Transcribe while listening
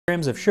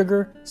grams of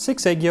sugar,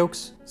 6 egg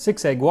yolks,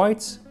 6 egg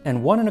whites,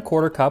 and 1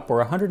 1/4 cup or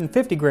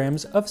 150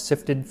 grams of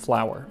sifted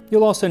flour.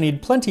 You'll also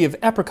need plenty of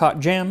apricot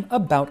jam,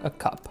 about a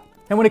cup.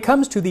 And when it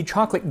comes to the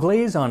chocolate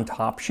glaze on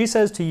top, she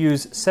says to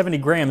use 70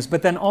 grams,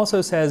 but then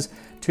also says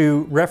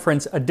to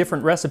reference a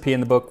different recipe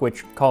in the book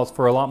which calls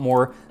for a lot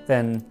more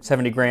than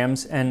 70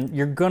 grams, and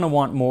you're gonna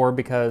want more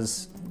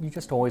because you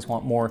just always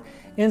want more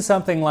in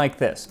something like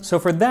this. So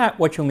for that,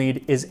 what you'll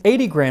need is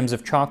 80 grams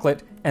of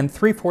chocolate and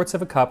 3/4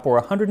 of a cup or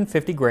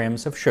 150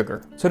 grams of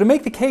sugar. So to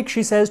make the cake,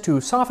 she says to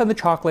soften the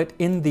chocolate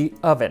in the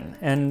oven.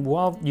 And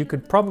while you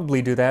could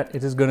probably do that,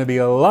 it is going to be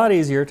a lot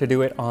easier to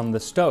do it on the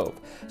stove.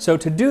 So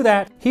to do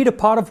that, heat a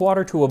pot of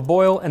water to a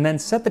boil and then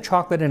set the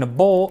chocolate in a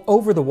bowl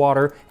over the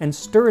water and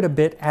stir it a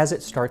bit as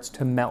it starts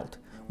to melt.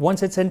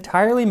 Once it's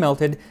entirely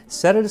melted,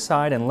 set it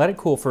aside and let it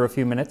cool for a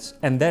few minutes,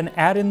 and then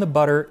add in the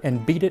butter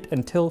and beat it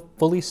until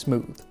fully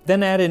smooth.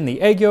 Then add in the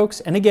egg yolks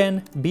and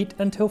again, beat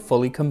until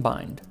fully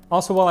combined.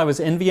 Also, while I was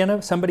in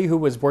Vienna, somebody who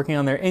was working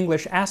on their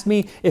English asked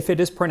me if it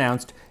is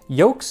pronounced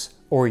yolks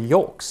or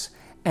yolks.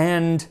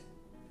 And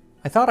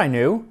I thought I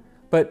knew,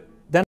 but